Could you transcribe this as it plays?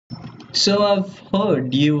So I've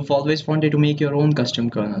heard you've always wanted to make your own custom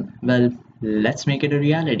kernel. Well, let's make it a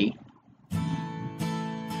reality.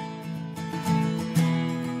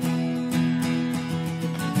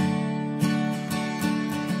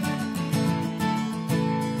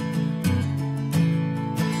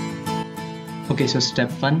 Okay, so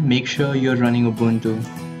step 1, make sure you're running Ubuntu.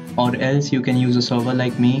 Or else you can use a server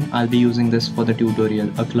like me. I'll be using this for the tutorial,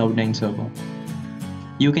 a Cloud9 server.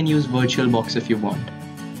 You can use VirtualBox if you want.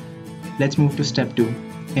 Let's move to step 2.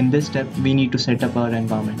 In this step, we need to set up our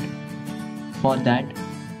environment. For that,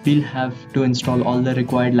 we'll have to install all the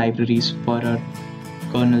required libraries for our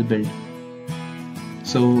kernel build.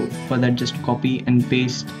 So for that, just copy and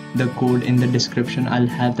paste the code in the description. I'll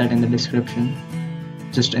have that in the description.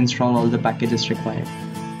 Just install all the packages required.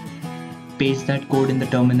 Paste that code in the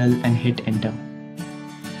terminal and hit enter.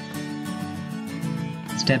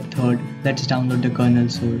 Step 3, let's download the kernel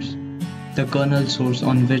source. The kernel source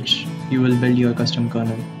on which you will build your custom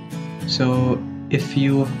kernel. So if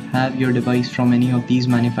you have your device from any of these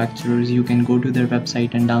manufacturers, you can go to their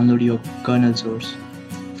website and download your kernel source.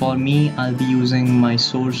 For me, I'll be using my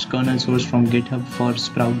kernel source from GitHub for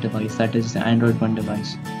Sprout device, that is the Android One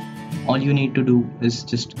device. All you need to do is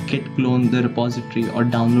just git clone the repository or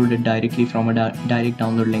download it directly from a direct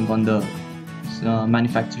download link on the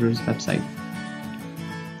manufacturer's website.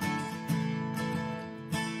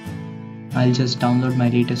 I'll just download my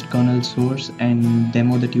latest kernel source and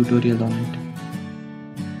demo the tutorial on it.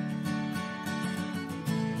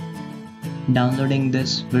 Downloading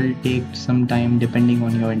this will take some time depending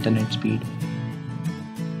on your internet speed.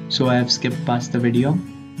 So I have skipped past the video.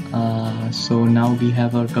 So now we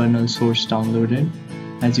have our kernel source downloaded.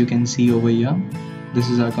 As you can see over here, this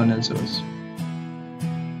is our kernel source.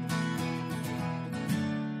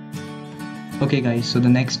 Okay guys, so the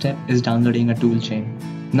next step is downloading a toolchain.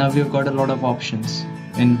 Now we've got a lot of options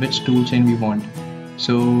in which toolchain we want.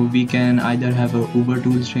 So we can either have a Uber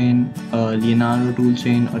toolchain, a Leonardo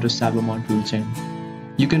toolchain, or a Sabamon toolchain.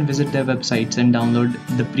 You can visit their websites and download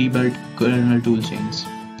the pre-built kernel toolchains.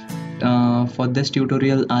 For this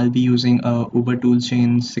tutorial, I'll be using a Uber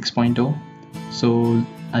toolchain 6.0. So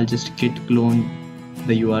I'll just git clone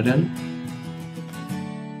the URL.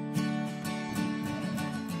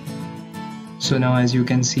 So now as you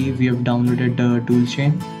can see, we have downloaded the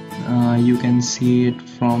toolchain. You can see it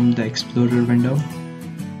from the Explorer window.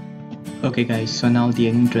 Okay guys, so now the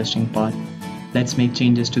interesting part. Let's make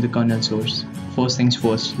changes to the kernel source. First things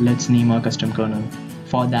first, let's name our custom kernel.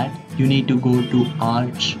 For that, you need to go to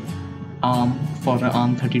ARM for an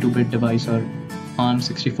ARM 32-bit device or ARM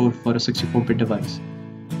 64 for a 64-bit device.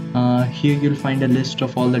 Here you'll find a list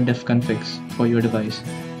of all the def configs for your device,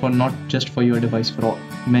 for not just for your device, for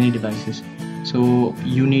many devices. So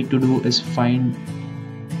you need to do is find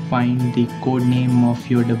the code name of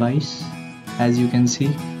your device. As you can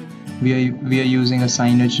see, we are using a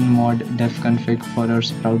CyanogenMod def config for our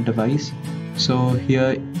Sprout device. So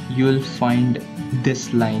here you'll find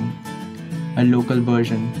this line, a local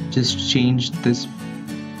version. Just change this.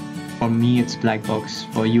 For me it's black box,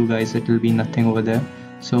 for you guys it will be nothing over there.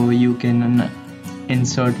 So you can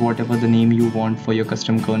insert whatever the name you want for your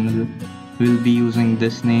custom kernel. We'll be using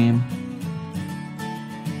this name.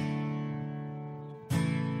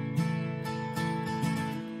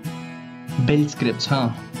 Build scripts,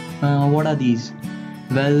 what are these?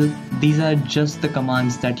 Well, these are just the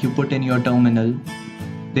commands that you put in your terminal.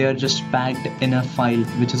 They are just packed in a file,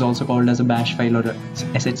 which is also called as a bash file or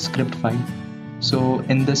a sh script file. So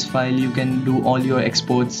in this file you can do all your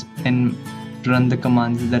exports and run the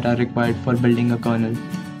commands that are required for building a kernel.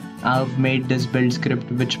 I've made this build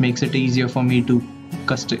script which makes it easier for me to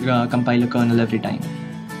compile a kernel every time.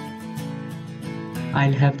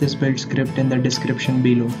 I'll have this build script in the description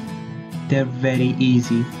below. They're very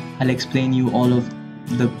easy. I'll explain you all of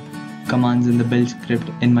the commands in the build script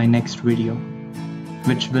in my next video,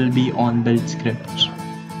 which will be on build scripts.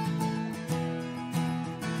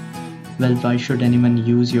 Well, why should anyone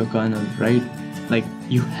use your kernel, right? Like,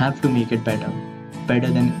 you have to make it better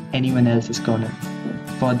than anyone else's kernel.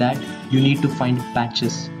 For that, you need to find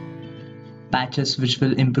patches which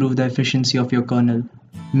will improve the efficiency of your kernel.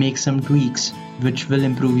 Make some tweaks which will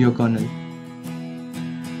improve your kernel.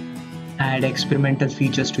 Add experimental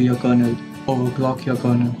features to your kernel, overclock your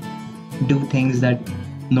kernel, do things that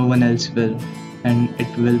no one else will, and it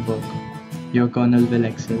will work. Your kernel will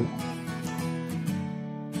excel.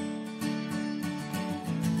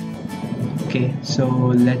 Okay, so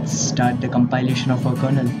let's start the compilation of our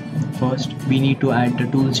kernel. First, we need to add the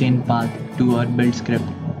toolchain path to our build script.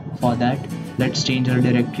 For that, let's change our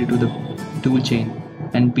directory to the toolchain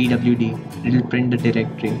and pwd. It will print the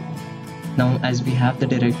directory. Now, as we have the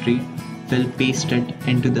directory, will paste it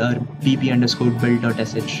into the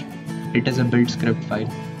bb_build.sh. It is a build script file.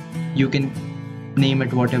 You can name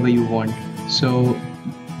it whatever you want. So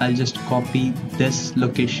I'll just copy this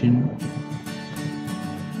location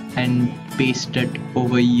and paste it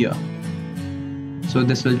over here. So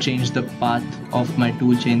this will change the path of my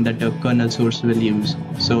toolchain that the kernel source will use.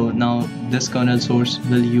 So now this kernel source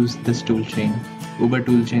will use this toolchain, Uber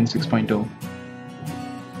toolchain 6.0.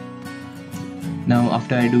 Now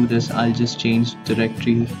after I do this, I'll just change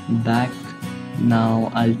directory back. Now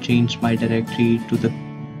I'll change my directory to the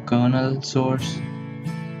kernel source.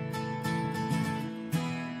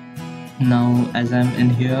 Now as I'm in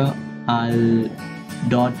here, I'll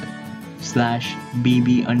 /bb_build.sh.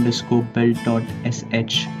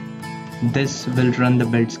 This will run the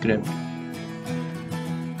build script.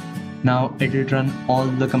 Now it will run all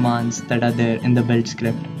the commands that are there in the build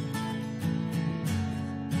script.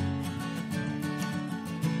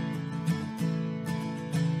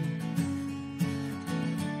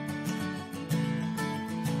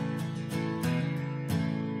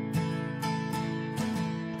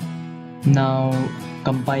 Now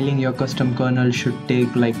compiling your custom kernel should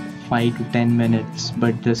take like 5 to 10 minutes,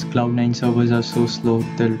 but this Cloud9 servers are so slow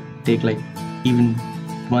they'll take like even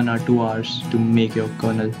 1 or 2 hours to make your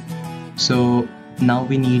kernel. So now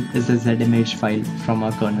we need is the zimage file from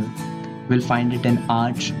our kernel. We'll find it in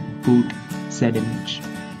arch boot zimage.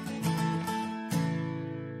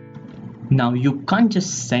 Now you can't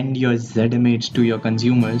just send your zimage to your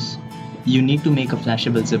consumers. You need to make a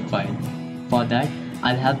flashable zip file. For that,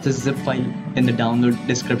 I'll have this zip file in the download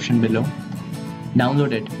description below.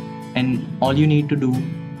 Download it, and all you need to do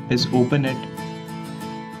is open it,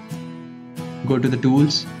 go to the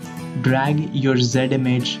tools, drag your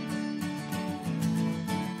zimage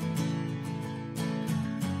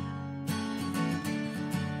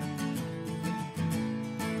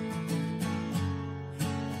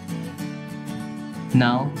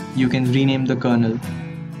Now you can rename the kernel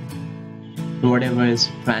to whatever is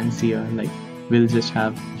fancier, like we'll just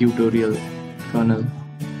have tutorial kernel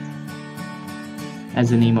as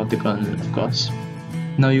the name of the kernel, of course.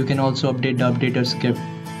 Now you can also update the updater script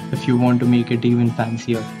if you want to make it even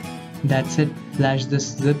fancier. That's it, flash this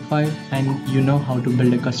zip file and you know how to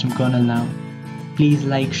build a custom kernel now. Please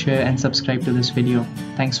like, share and subscribe to this video.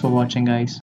 Thanks for watching, guys.